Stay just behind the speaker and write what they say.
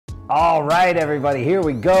All right, everybody, here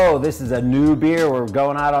we go. This is a new beer. We're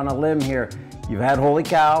going out on a limb here. You've had Holy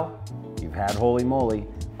Cow, you've had Holy Moly.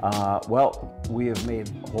 Well, we have made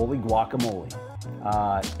Holy Guacamole.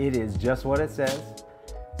 It is just what it says.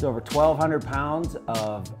 It's over 1,200 pounds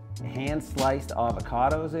of hand-sliced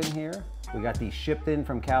avocados in here. We got these shipped in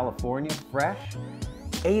from California, fresh.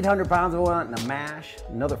 800 pounds of oil in a mash,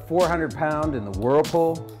 another 400 pound in the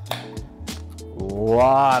whirlpool. A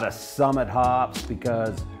lot of Summit hops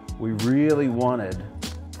because we really wanted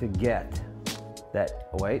to get that,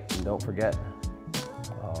 wait, and don't forget,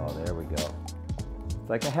 oh, there we go. It's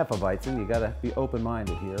like a Hefeweizen, you gotta be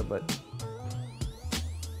open-minded here, but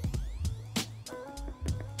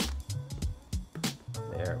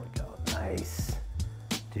there we go, nice.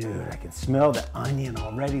 Dude, I can smell the onion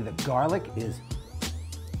already. The garlic is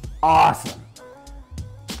awesome.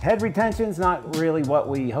 Head retention's not really what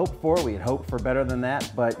we hoped for. We had hoped for better than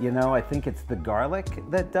that, but you know, I think it's the garlic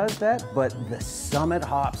that does that. But the Summit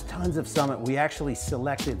hops, tons of Summit. We actually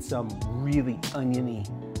selected some really oniony,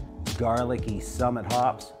 garlicky Summit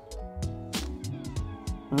hops.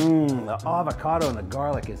 The avocado and the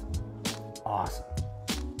garlic is awesome.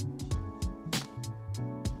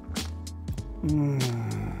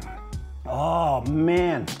 Oh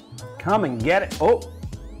man, come and get it. Oh.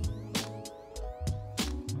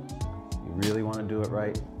 Really want to do it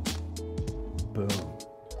right? Boom.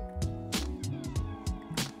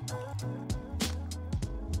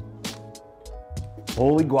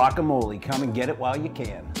 Holy Guacamole, come and get it while you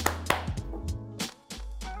can.